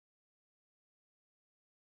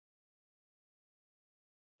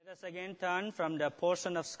Let us again turn from the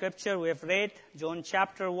portion of Scripture we have read, John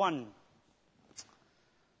chapter 1.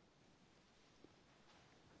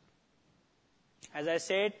 As I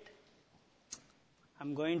said,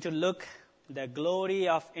 I'm going to look the glory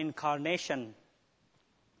of incarnation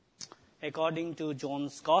according to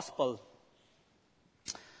John's Gospel.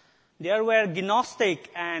 There were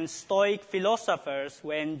Gnostic and Stoic philosophers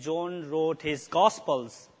when John wrote his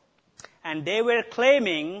Gospels, and they were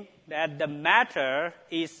claiming that the matter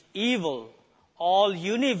is evil. All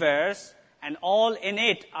universe and all in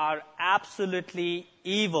it are absolutely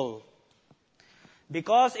evil.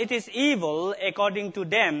 Because it is evil, according to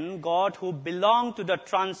them, God, who belonged to the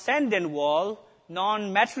transcendent world,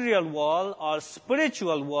 non-material world or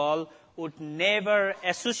spiritual world, would never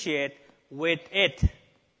associate with it.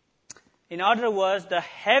 In other words, the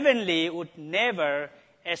heavenly would never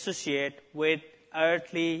associate with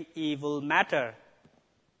earthly evil matter.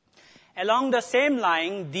 Along the same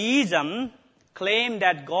line, deism claimed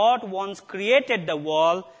that God once created the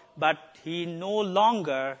world, but he no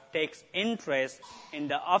longer takes interest in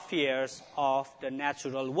the affairs of the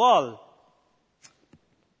natural world.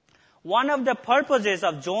 One of the purposes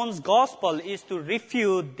of John's Gospel is to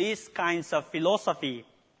refute these kinds of philosophy.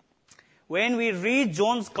 When we read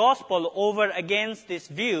John's Gospel over against these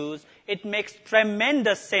views, it makes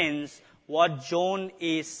tremendous sense what John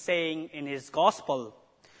is saying in his Gospel.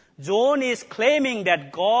 John is claiming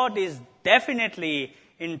that God is definitely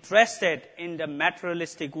interested in the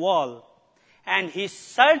materialistic world, and he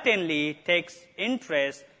certainly takes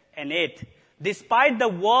interest in it. Despite the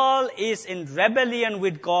world is in rebellion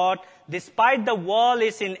with God, despite the world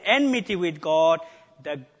is in enmity with God,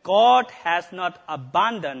 the God has not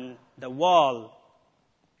abandoned the world.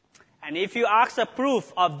 And if you ask a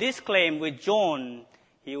proof of this claim with John,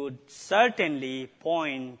 he would certainly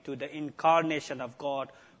point to the incarnation of God,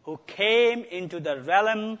 who came into the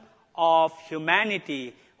realm of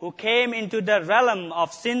humanity, who came into the realm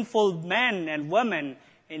of sinful men and women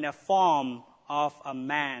in a form of a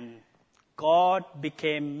man. God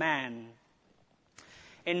became man.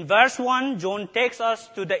 In verse 1, John takes us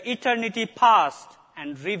to the eternity past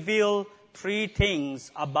and reveals three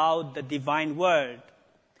things about the divine Word.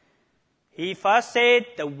 He first said,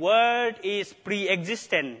 the Word is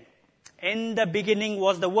pre-existent. In the beginning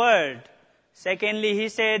was the Word. Secondly, he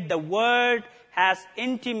said, the Word has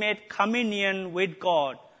intimate communion with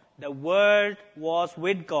God. The Word was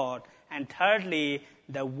with God. And thirdly,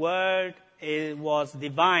 the Word was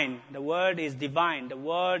divine. The Word is divine. The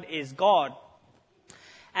Word is God.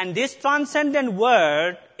 And this transcendent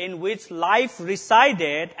Word in which life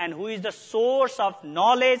resided and who is the source of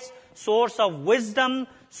knowledge, source of wisdom,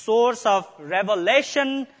 source of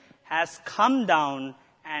revelation, has come down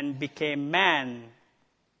and became man.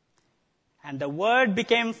 And the Word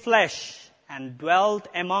became flesh and dwelt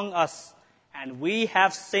among us, and we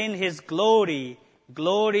have seen his glory,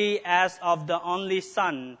 glory as of the only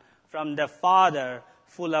Son from the Father,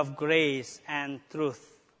 full of grace and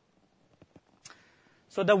truth.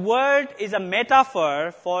 So the Word is a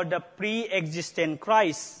metaphor for the pre-existent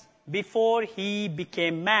Christ before he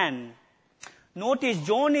became man. Notice,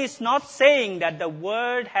 John is not saying that the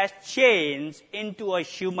Word has changed into a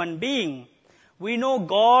human being. We know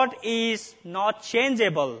God is not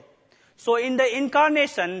changeable. So in the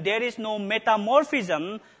incarnation, there is no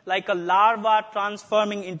metamorphism like a larva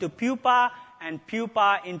transforming into pupa and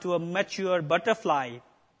pupa into a mature butterfly.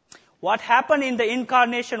 What happened in the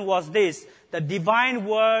incarnation was this: the divine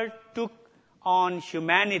Word took on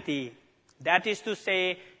humanity. That is to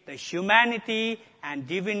say, the humanity and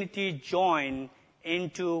divinity joined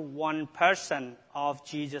into one person of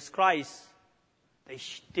Jesus Christ. The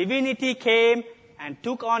divinity came and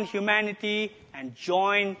took on humanity and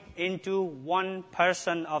joined into one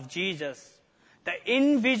person of Jesus. The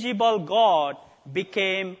invisible God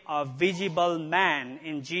became a visible man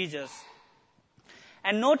in Jesus.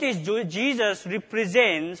 And notice Jesus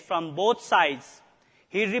represents from both sides.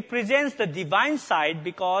 He represents the divine side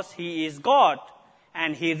because he is God,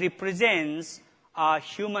 and he represents a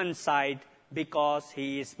human side because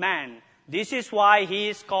he is man. This is why he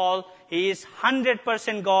is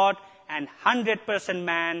 100% God and 100%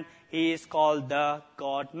 man. He is called the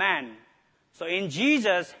God-man. So in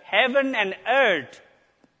Jesus, heaven and earth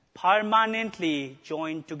permanently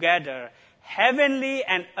joined together. Heavenly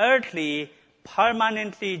and earthly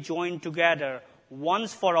permanently joined together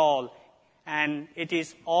once for all. And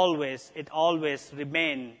it always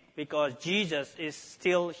remain because Jesus is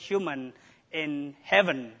still human in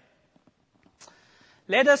heaven.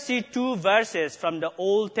 Let us see two verses from the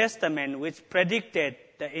Old Testament which predicted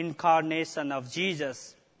the incarnation of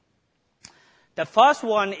Jesus. The The first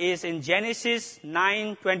one is in Genesis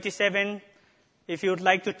 9:27. If you would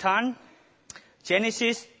like to turn,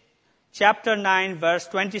 Genesis chapter 9, verse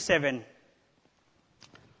 27.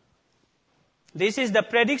 This is the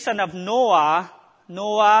prediction of Noah.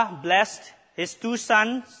 Noah blessed his two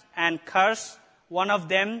sons and cursed one of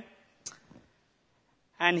them.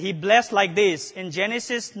 And he blessed like this in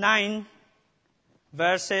Genesis 9,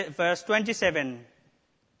 verse 27.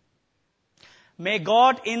 May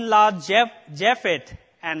God enlarge Japheth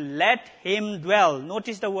and let him dwell.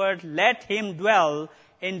 Notice the word, let him dwell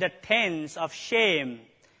in the tents of Shem,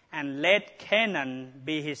 and let Canaan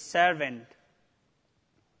be his servant.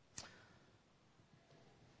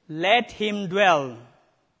 Let him dwell.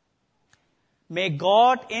 May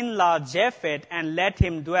God enlarge Japheth and let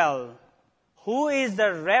him dwell. Who is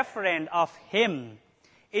the referent of him?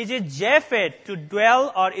 Is it Japheth to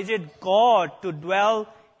dwell, or is it God to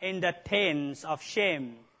dwell in the tents of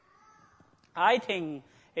Shem? I think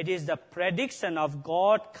it is the prediction of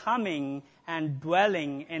God coming and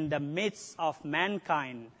dwelling in the midst of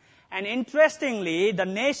mankind. And interestingly, the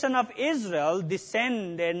nation of Israel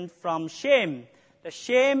descended from Shem.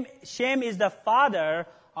 Shem is the father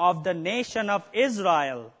of the nation of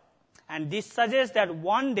Israel. And this suggests that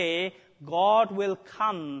one day God will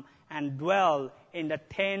come and dwell in the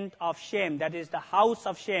tent of Shem, that is the house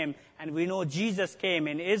of Shem. And we know Jesus came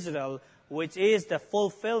in Israel, which is the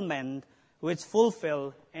fulfillment, which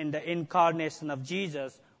fulfilled in the incarnation of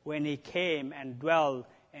Jesus when he came and dwelled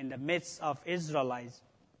in the midst of Israelites.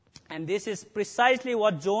 And this is precisely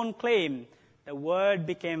what John claimed. The Word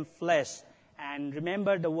became flesh. And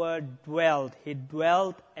remember the word dwelled. He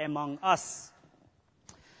dwelt among us.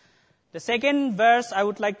 The second verse I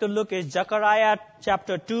would like to look is Zechariah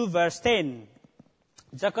chapter 2, verse 10.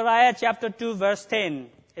 Zechariah chapter 2, verse 10.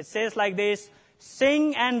 It says like this,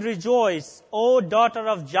 Sing and rejoice, O daughter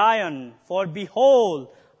of Zion, for behold,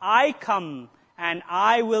 I come, and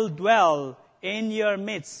I will dwell in your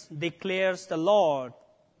midst, declares the Lord.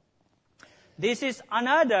 This is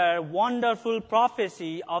another wonderful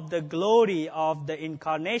prophecy of the glory of the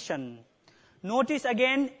incarnation. Notice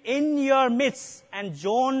again, in your midst, and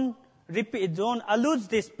John alludes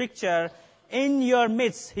this picture, in your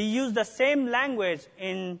midst. He used the same language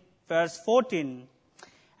in verse 14.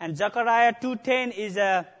 And Zechariah 2:10 is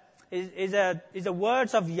a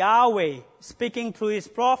words of Yahweh speaking through his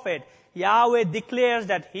prophet. Yahweh declares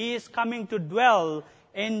that he is coming to dwell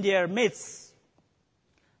in their midst.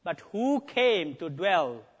 But who came to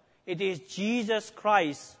dwell? It is Jesus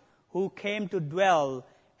Christ who came to dwell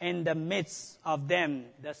in the midst of them,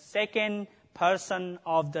 the second person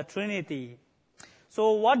of the Trinity.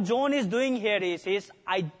 So what John is doing here is he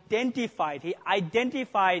identified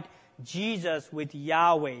Jesus with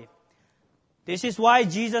Yahweh. This is why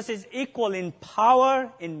Jesus is equal in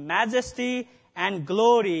power, in majesty, and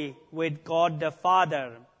glory with God the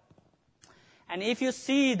Father. And if you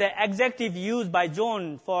see the adjective used by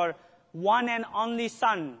John for one and only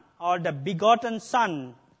Son, or the begotten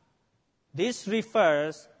Son, this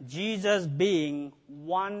refers Jesus being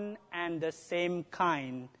one and the same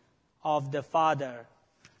kind of the Father.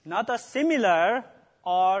 Not a similar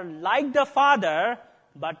or like the Father,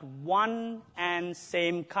 but one and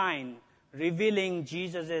same kind, revealing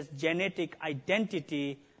Jesus' genetic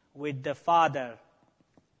identity with the Father.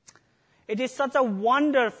 It is such a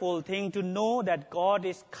wonderful thing to know that God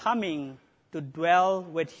is coming to dwell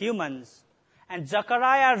with humans. And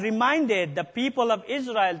Zechariah reminded the people of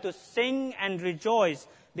Israel to sing and rejoice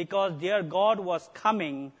because their God was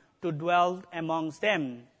coming to dwell amongst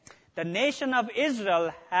them. The nation of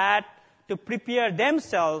Israel had to prepare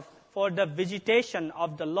themselves for the visitation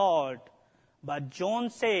of the Lord. But John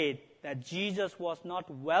said that Jesus was not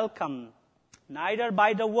welcome, neither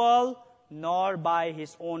by the world nor by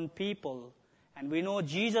his own people. And we know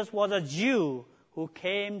Jesus was a Jew who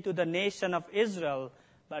came to the nation of Israel,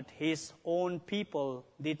 but his own people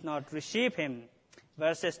did not receive him.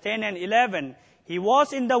 Verses 10 and 11, He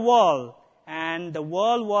was in the world, and the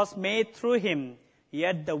world was made through him,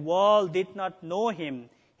 yet the world did not know him.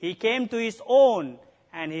 He came to his own,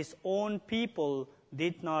 and his own people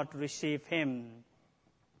did not receive him.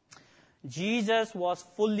 Jesus was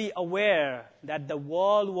fully aware that the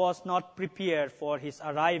world was not prepared for his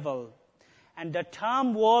arrival. And the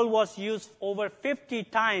term world was used over 50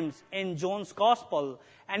 times in John's Gospel.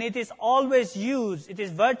 And it is always used, it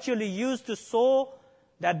is virtually used to show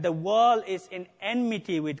that the world is in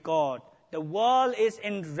enmity with God. The world is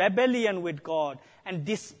in rebellion with God. And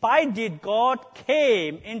despite it, God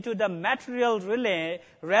came into the material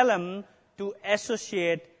realm to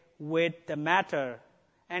associate with the matter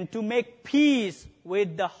and to make peace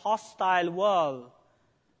with the hostile world.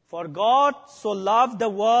 For God so loved the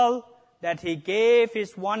world that he gave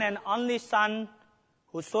his one and only Son.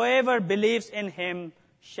 Whosoever believes in him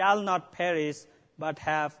shall not perish, but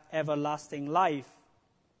have everlasting life.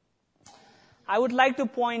 I would like to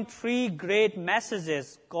point 3 great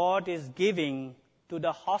messages God is giving to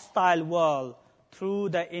the hostile world through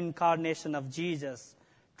the incarnation of Jesus.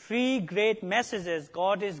 3 great messages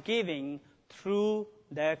God is giving through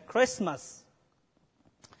the Christmas.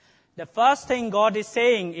 The first thing God is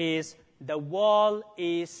saying is, the world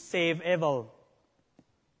is savable.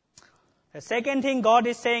 The second thing God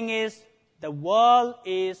is saying is, the world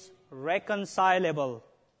is reconcilable.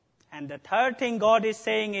 And the third thing God is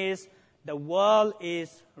saying is, the world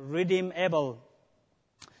is redeemable.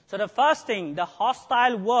 So the first thing, the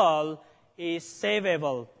hostile world is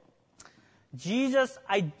savable. Jesus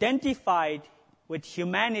identified with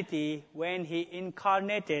humanity when he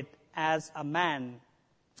incarnated as a man.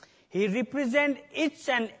 He represents each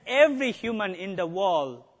and every human in the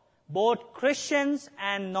world, both Christians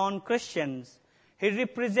and non-Christians. He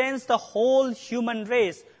represents the whole human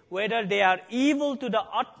race, whether they are evil to the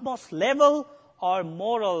utmost level or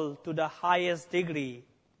moral to the highest degree.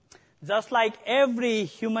 Just like every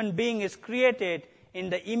human being is created in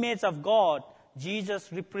the image of God, Jesus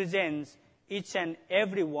represents each and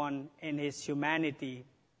every one in his humanity.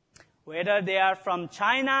 Whether they are from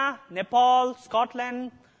China, Nepal,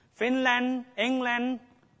 Scotland, Finland, England,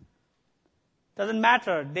 doesn't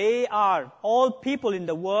matter. All people in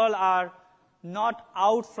the world are not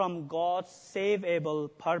out from God's savable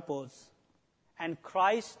purpose. And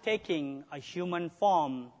Christ taking a human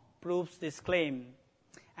form proves this claim.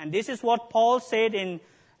 And this is what Paul said in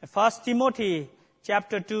 1 Timothy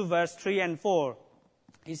chapter 2, verse 3 and 4.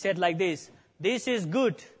 He said like this, "This is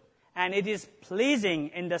good, and it is pleasing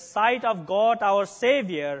in the sight of God our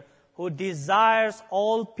Savior, who desires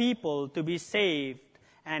all people to be saved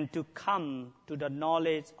and to come to the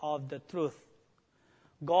knowledge of the truth."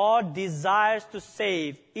 God desires to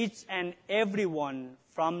save each and every one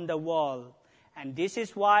from the world. And this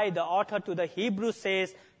is why the author to the Hebrews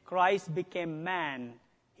says, Christ became man.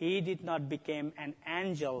 He did not become an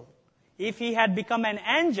angel. If he had become an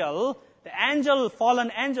angel, the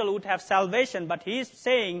fallen angel would have salvation. But he is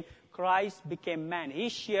saying Christ became man. He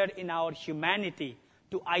shared in our humanity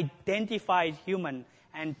to identify human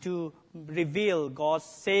and to reveal God's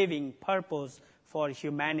saving purpose for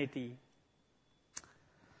humanity.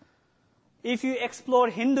 If you explore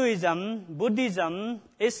Hinduism, Buddhism,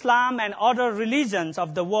 Islam, and other religions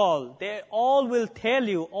of the world, they all will tell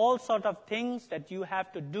you all sorts of things that you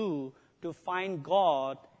have to do to find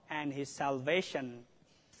God and his salvation.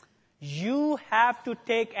 You have to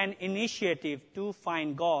take an initiative to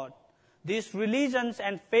find God. These religions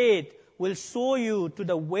and faith will show you to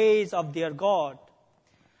the ways of their God.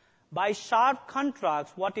 By sharp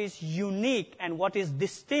contrast, what is unique and what is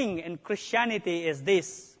distinct in Christianity is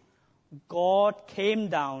this. God came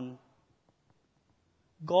down.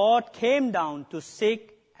 God came down to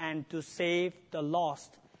seek and to save the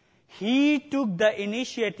lost. He took the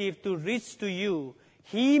initiative to reach to you.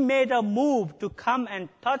 He made a move to come and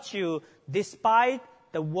touch you despite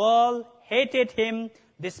the world hated him,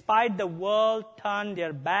 despite the world turned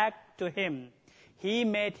their back to him. He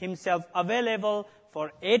made himself available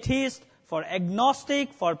for atheists, for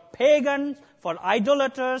agnostic, for pagans, for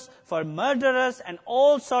idolaters, for murderers, and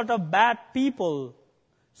all sorts of bad people,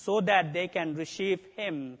 so that they can receive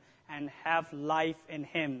him and have life in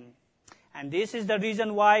him. And this is the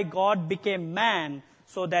reason why God became man,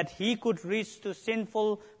 so that he could reach to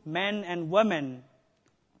sinful men and women.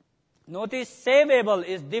 Notice, savable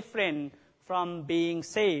is different from being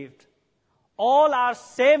saved. All are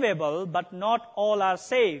savable, but not all are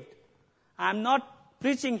saved. I'm not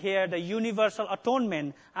preaching here the universal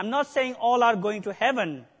atonement. I'm not saying all are going to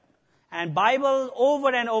heaven. And Bible over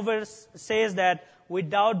and over says that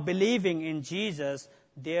without believing in Jesus,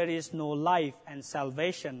 there is no life and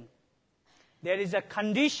salvation. There is a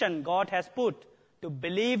condition God has put to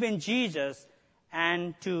believe in Jesus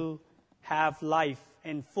and to have life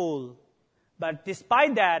in full. But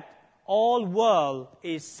despite that, all world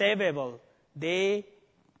is savable. They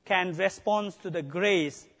can respond to the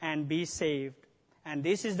grace and be saved. And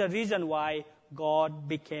this is the reason why God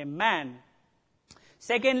became man.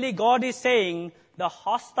 Secondly, God is saying the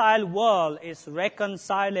hostile world is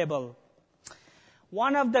reconcilable.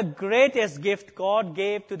 One of the greatest gifts God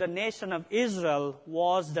gave to the nation of Israel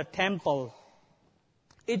was the temple.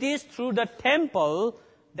 It is through the temple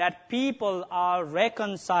that people are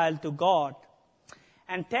reconciled to God.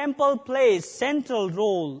 And temple plays central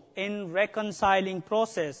role in reconciling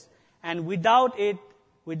process. And without it,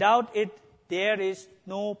 there is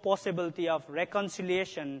no possibility of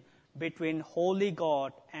reconciliation between holy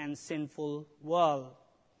God and sinful world.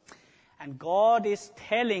 And God is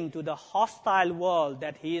telling to the hostile world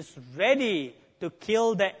that He is ready to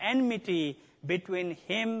kill the enmity between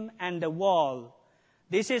Him and the world.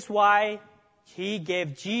 This is why He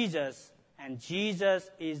gave Jesus, and Jesus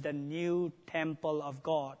is the new temple of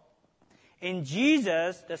God. In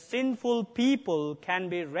Jesus, the sinful people can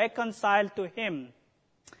be reconciled to Him.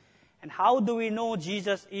 And how do we know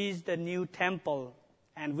Jesus is the new temple?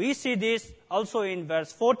 And we see this also in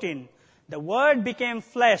verse 14. The Word became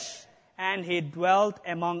flesh, and He dwelt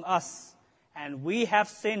among us. And we have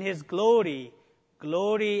seen His glory,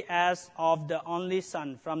 glory as of the only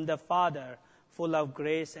Son from the Father, full of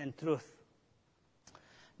grace and truth.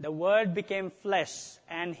 The Word became flesh,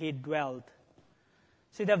 and He dwelt.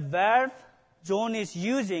 See, the verb John is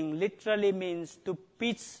using literally means to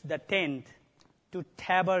pitch the tent, to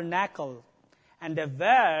tabernacle. And the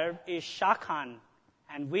verb is shakhan.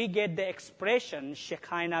 And we get the expression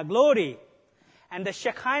Shekinah glory. And the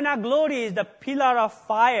Shekinah glory is the pillar of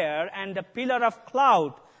fire and the pillar of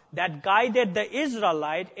cloud that guided the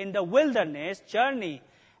Israelite in the wilderness journey.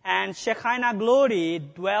 And Shekinah glory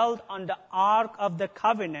dwelt on the Ark of the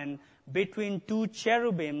Covenant between two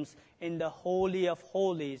cherubims in the Holy of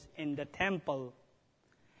Holies in the temple.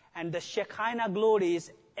 And the Shekinah glory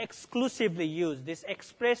is exclusively used. This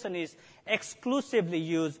expression is exclusively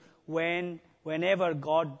used whenever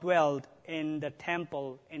God dwelled in the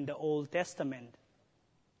temple in the Old Testament.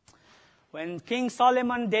 When King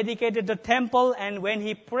Solomon dedicated the temple and when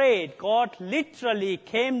he prayed, God literally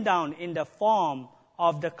came down in the form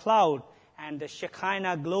of the cloud, and the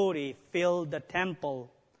Shekinah glory filled the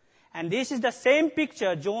temple. And this is the same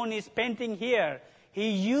picture John is painting here. He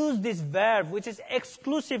used this verb, which is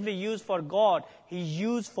exclusively used for God. He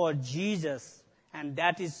used for Jesus. And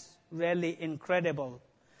that is really incredible.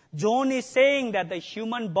 John is saying that the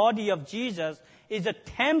human body of Jesus is a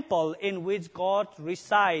temple in which God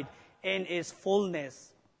resides in His fullness.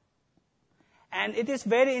 And it is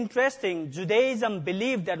very interesting. Judaism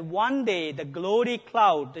believed that one day the glory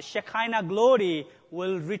cloud, the Shekinah glory,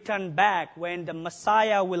 will return back when the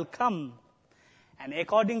Messiah will come. And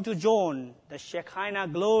according to John, the Shekinah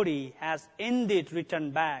glory has indeed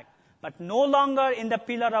returned back, but no longer in the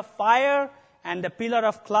pillar of fire and the pillar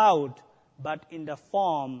of cloud, but in the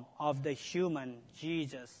form of the human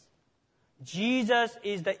Jesus. Jesus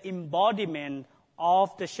is the embodiment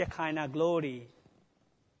of the Shekinah glory.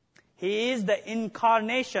 He is the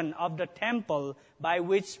incarnation of the temple by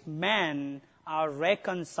which men are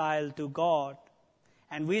reconciled to God.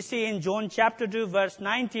 And we see in John chapter 2, verse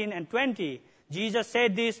 19 and 20, Jesus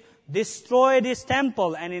said this, "Destroy this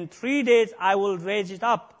temple, and in 3 days I will raise it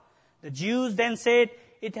up." The Jews then said,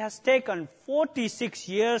 "It has taken 46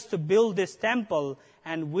 years to build this temple,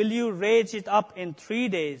 and will you raise it up in 3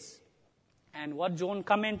 days?" And what John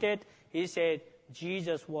commented, he said,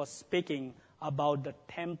 Jesus was speaking about the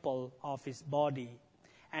temple of His body.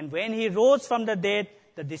 And when He rose from the dead,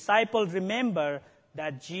 the disciples remember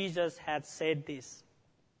that Jesus had said this.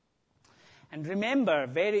 And remember,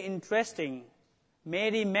 very interesting,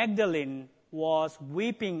 Mary Magdalene was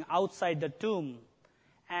weeping outside the tomb.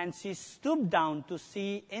 And she stooped down to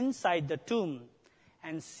see inside the tomb.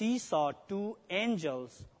 And she saw 2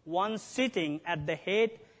 angels, one sitting at the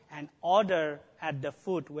head and other at the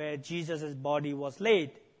foot where Jesus' body was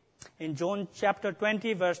laid. In John chapter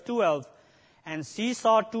 20, verse 12, "And she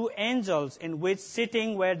saw 2 angels in which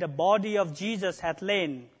sitting where the body of Jesus had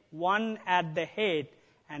lain, one at the head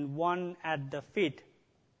and one at the feet."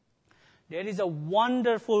 There is a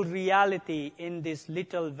wonderful reality in this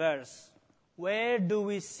little verse. Where do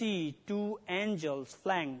we see 2 angels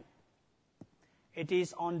flanked? It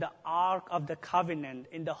is on the Ark of the Covenant,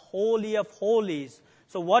 in the Holy of Holies.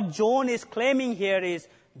 So what John is claiming here is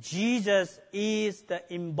Jesus is the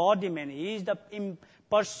embodiment. He is the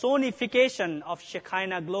personification of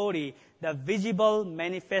Shekinah glory, the visible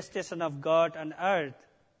manifestation of God on earth.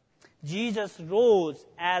 Jesus rose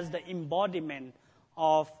as the embodiment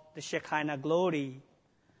of the Shekinah glory.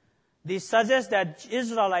 This suggests that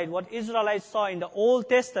what Israelites saw in the Old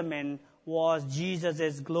Testament was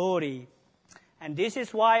Jesus' glory. And this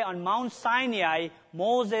is why on Mount Sinai,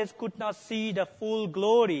 Moses could not see the full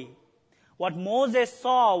glory. What Moses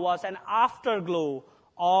saw was an afterglow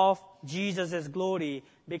of Jesus' glory,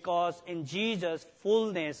 because in Jesus,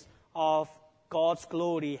 fullness of God's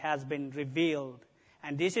glory has been revealed.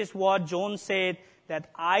 And this is what John said, that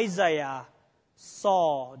Isaiah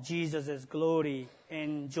saw Jesus' glory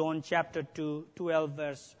in John chapter 2, 12,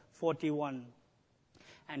 verse 41.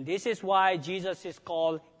 And this is why Jesus is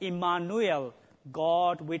called Emmanuel,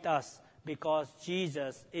 God with us, because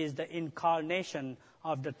Jesus is the incarnation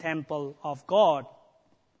of the temple of God.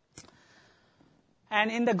 And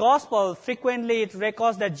in the gospel, frequently it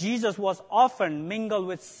records that Jesus was often mingled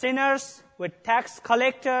with sinners, with tax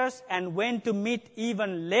collectors, and went to meet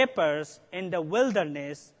even lepers in the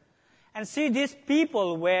wilderness. And see, these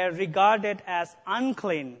people were regarded as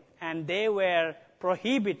unclean, and they were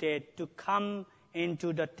prohibited to come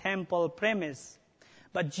into the temple premise.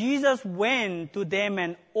 But Jesus went to them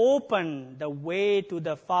and opened the way to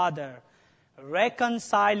the Father,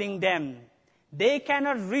 reconciling them. They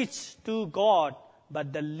cannot reach to God,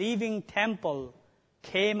 but the living temple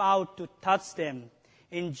came out to touch them.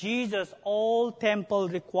 In Jesus, all temple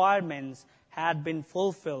requirements had been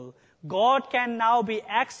fulfilled. God can now be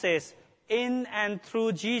accessed in and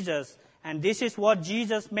through Jesus. And this is what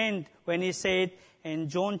Jesus meant when he said in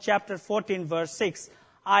John chapter 14, verse 6,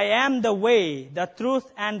 I am the way, the truth,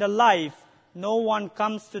 and the life. No one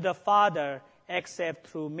comes to the Father except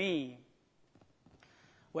through me.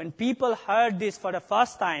 When people heard this for the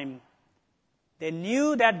first time, they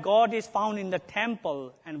knew that God is found in the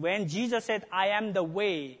temple. And when Jesus said, I am the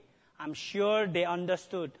way, I'm sure they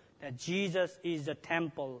understood that Jesus is the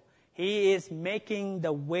temple. He is making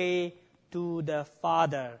the way to the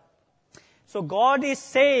Father. So God is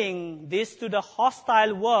saying this to the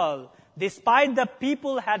hostile world. Despite the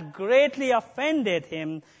people had greatly offended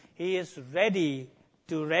him, he is ready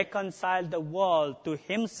to reconcile the world to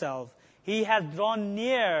himself. He has drawn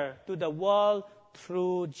near to the world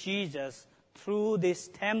through Jesus, through this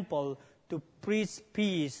temple, to preach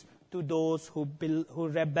peace to those who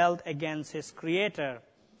rebelled against his Creator.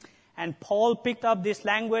 And Paul picked up this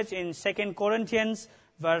language in 2 Corinthians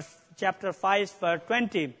chapter 5, verse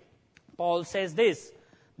 20. Paul says this,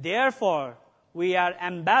 therefore, we are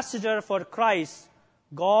ambassadors for Christ,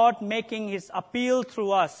 God making his appeal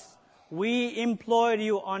through us. We implore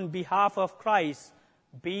you on behalf of Christ,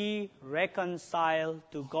 be reconciled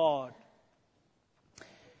to God.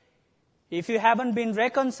 If you haven't been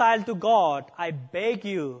reconciled to God, I beg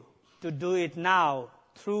you to do it now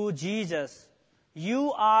through Jesus.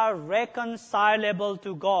 You are reconcilable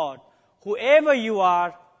to God. Whoever you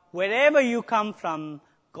are, wherever you come from,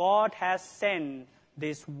 God has sent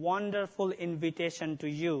this wonderful invitation to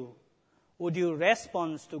you. Would you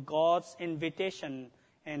respond to God's invitation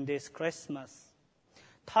in this Christmas?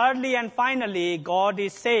 Thirdly and finally, God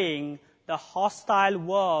is saying the hostile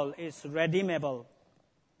world is redeemable.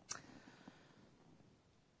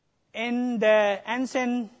 In the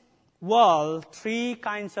ancient world, three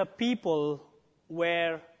kinds of people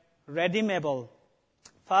were redeemable.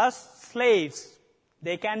 First, slaves.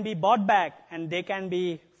 They can be bought back and they can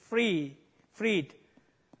be freed.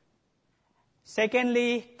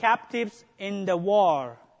 Secondly, captives in the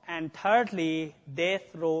war. And thirdly, death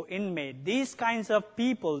row inmate. These kinds of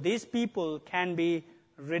people, these people can be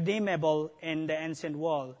redeemable in the ancient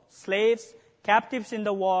world. Slaves, captives in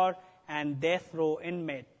the war, and death row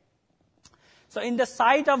inmate. So in the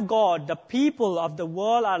sight of God, the people of the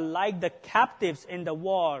world are like the captives in the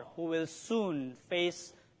war who will soon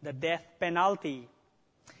face the death penalty.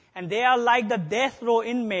 And they are like the death row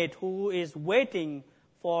inmate who is waiting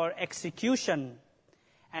for execution.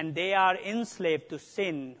 And they are enslaved to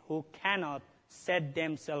sin who cannot set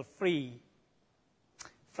themselves free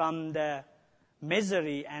from the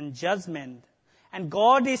misery and judgment. And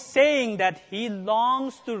God is saying that he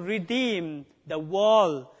longs to redeem the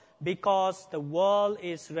world because the world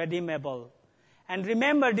is redeemable. And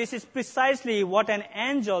remember, this is precisely what an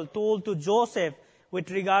angel told to Joseph with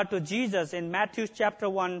regard to Jesus in Matthew chapter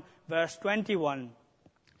 1, verse 21.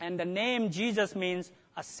 And the name Jesus means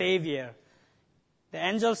a Savior. The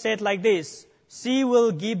angel said like this, she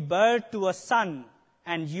will give birth to a son,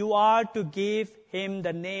 and you are to give him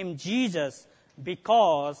the name Jesus,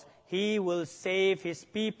 because he will save his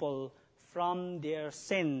people from their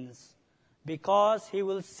sins. Because he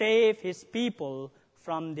will save his people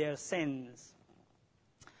from their sins.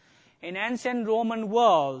 In ancient Roman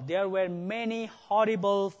world, there were many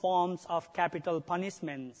horrible forms of capital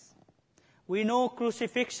punishments. We know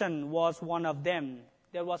crucifixion was one of them.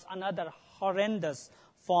 There was another horrendous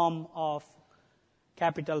form of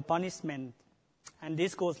capital punishment. And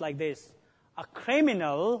this goes like this. A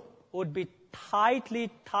criminal would be tightly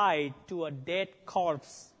tied to a dead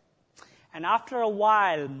corpse. And after a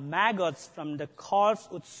while, maggots from the corpse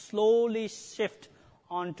would slowly shift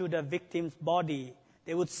onto the victim's body.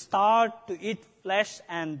 They would start to eat flesh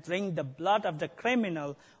and drink the blood of the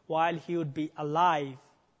criminal while he would be alive.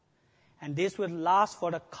 And this would last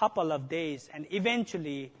for a couple of days, and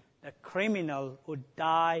eventually the criminal would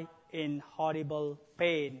die in horrible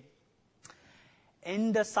pain.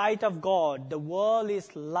 In the sight of God, the world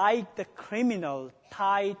is like the criminal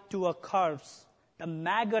tied to a corpse. The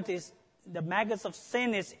maggots of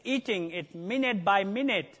sin is eating it minute by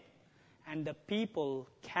minute, and the people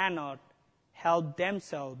cannot help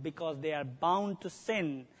themselves because they are bound to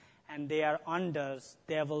sin and they are under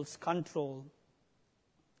devil's control.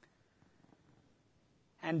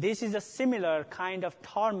 And this is a similar kind of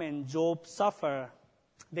torment Job suffered,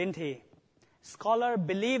 didn't he? Scholars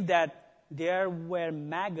believe that there were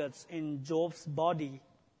maggots in Job's body.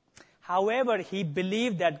 However, he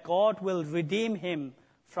believed that God will redeem him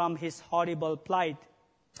from his horrible plight.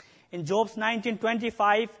 In Job's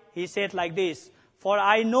 19:25, he said like this, "For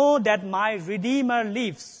I know that my Redeemer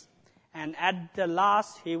lives, and at the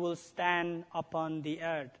last he will stand upon the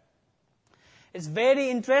earth." It's very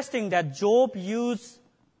interesting that the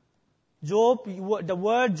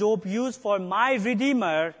word Job used for my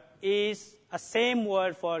Redeemer is a same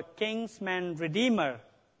word for kinsman redeemer.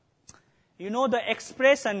 You know the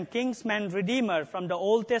expression kinsman redeemer from the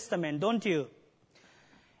Old Testament, don't you?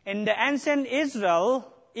 In the ancient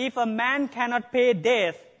Israel, if a man cannot pay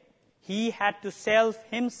debt, he had to sell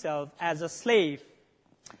himself as a slave.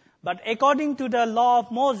 But according to the law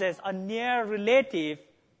of Moses, a near relative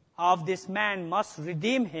of this man must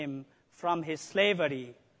redeem him from his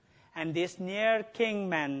slavery. And this near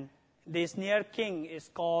king is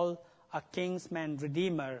called a kinsman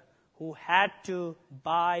redeemer, who had to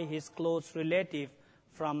buy his close relative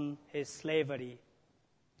from his slavery.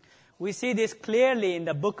 We see this clearly in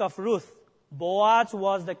the book of Ruth. Boaz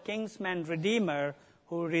was the kinsman redeemer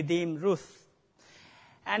who redeemed Ruth.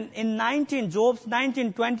 And in Job's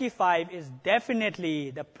 19:25 is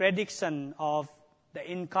definitely the prediction of the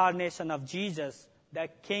incarnation of Jesus, the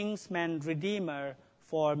kinsman redeemer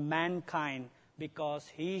for mankind, because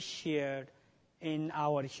he shared in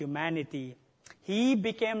our humanity. He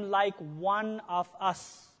became like one of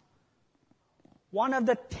us. One of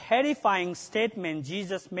the terrifying statements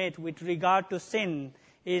Jesus made with regard to sin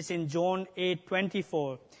is in John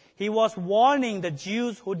 8:24. He was warning the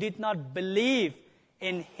Jews who did not believe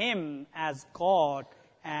in him as God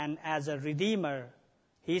and as a Redeemer.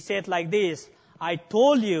 He said like this, "I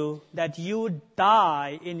told you that you would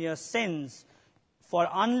die in your sins, for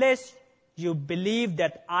unless you believe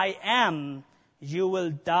that I am, you will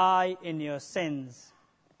die in your sins."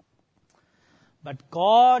 But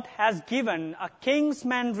God has given a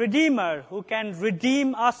kinsman redeemer who can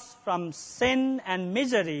redeem us from sin and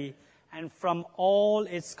misery and from all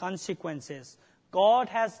its consequences. God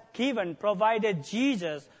has provided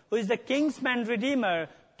Jesus, who is the kinsman redeemer,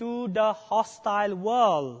 to the hostile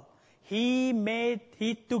world. He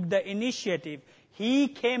took the initiative. He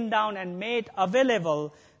came down and made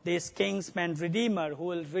available this kinsman redeemer who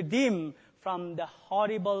will redeem from the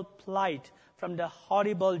horrible plight, from the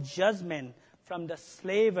horrible judgment, from the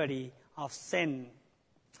slavery of sin.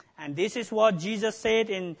 And this is what Jesus said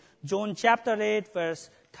in John chapter 8, verse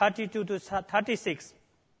 32 to 36.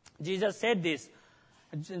 Jesus said this.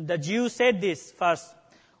 The Jews said this first,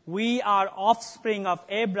 "We are offspring of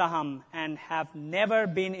Abraham and have never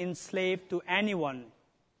been enslaved to anyone.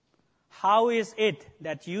 How is it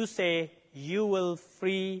that you say you will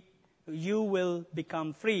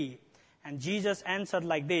become free?" And Jesus answered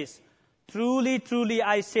like this, "Truly, truly,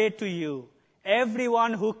 I say to you,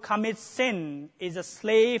 everyone who commits sin is a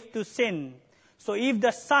slave to sin. So if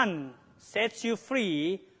the Son sets you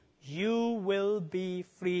free, you will be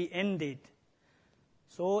free indeed."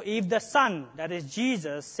 So if the Son, that is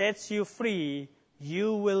Jesus, sets you free,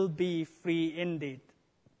 you will be free indeed.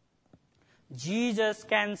 Jesus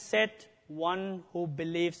can set one who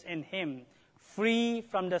believes in him free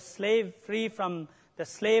from the slavery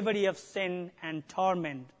of sin and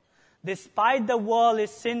torment. Despite the world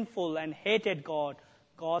is sinful and hated God,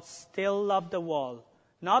 God still loved the world.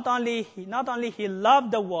 Not only he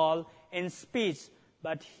loved the world in speech,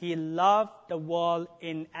 but he loved the world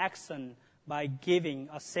in action by giving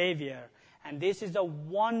a Savior. And this is a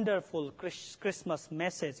wonderful Christmas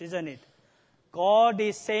message, isn't it? God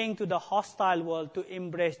is saying to the hostile world to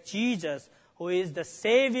embrace Jesus, who is the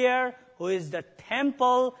Savior, who is the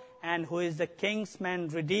temple, and who is the kinsman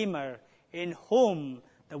redeemer, in whom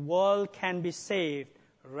the world can be saved,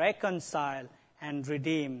 reconciled, and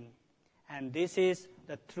redeemed. And this is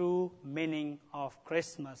the true meaning of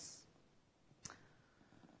Christmas.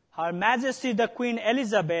 Her Majesty the Queen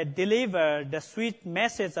Elizabeth delivered the sweet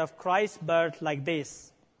message of Christ's birth like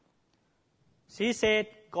this. She said,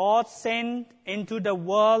 "God sent into the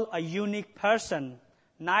world a unique person,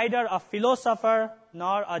 neither a philosopher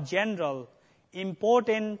nor a general.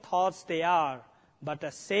 Important thoughts they are, but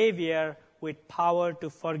a Savior with power to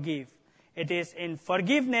forgive. It is in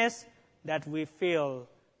forgiveness that we feel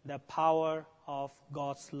the power of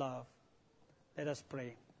God's love. Let us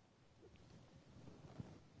pray.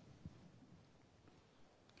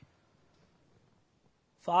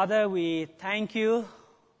 Father, we thank you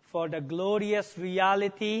for the glorious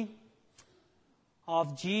reality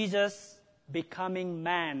of Jesus becoming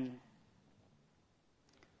man.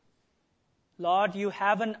 Lord, you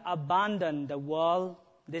haven't abandoned the world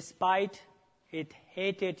despite it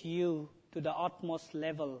hated you to the utmost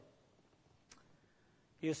level.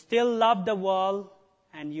 You still love the world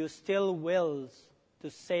and you still wills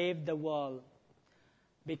to save the world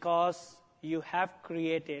because you have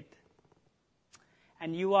created.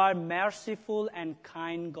 And you are merciful and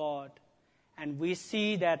kind God. And we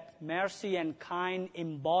see that mercy and kind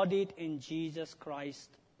embodied in Jesus Christ.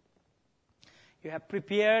 You have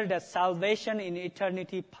prepared that salvation in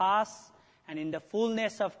eternity past, and in the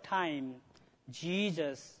fullness of time,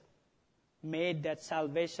 Jesus made that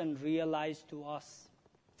salvation realized to us.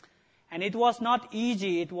 And it was not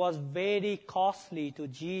easy, it was very costly to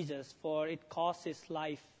Jesus, for it cost his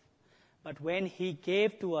life. But when he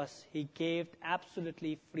gave to us, he gave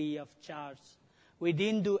absolutely free of charge. We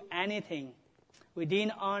didn't do anything. We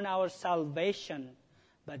didn't earn our salvation,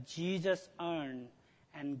 but Jesus earned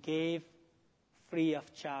and gave free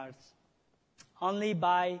of charge. Only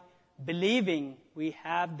by believing we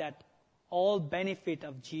have that all benefit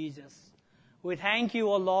of Jesus. We thank you,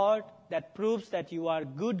 O Lord, that proves that you are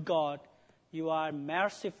good God, you are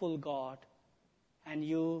merciful God, and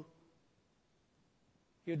you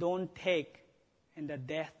don't take in the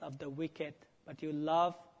death of the wicked, but you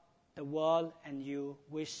love the world and you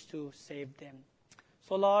wish to save them.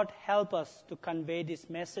 So Lord, help us to convey this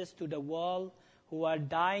message to the world who are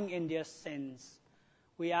dying in their sins.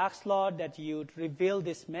 We ask, Lord, that you'd reveal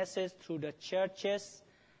this message through the churches.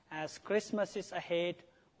 As Christmas is ahead,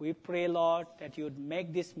 we pray, Lord, that you'd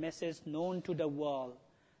make this message known to the world,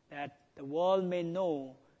 that the world may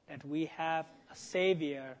know that we have a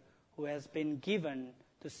Savior who has been given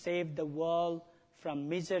to save the world from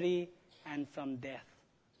misery and from death.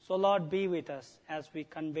 So, Lord, be with us as we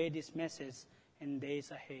convey this message in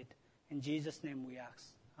days ahead. In Jesus' name we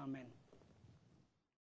ask. Amen.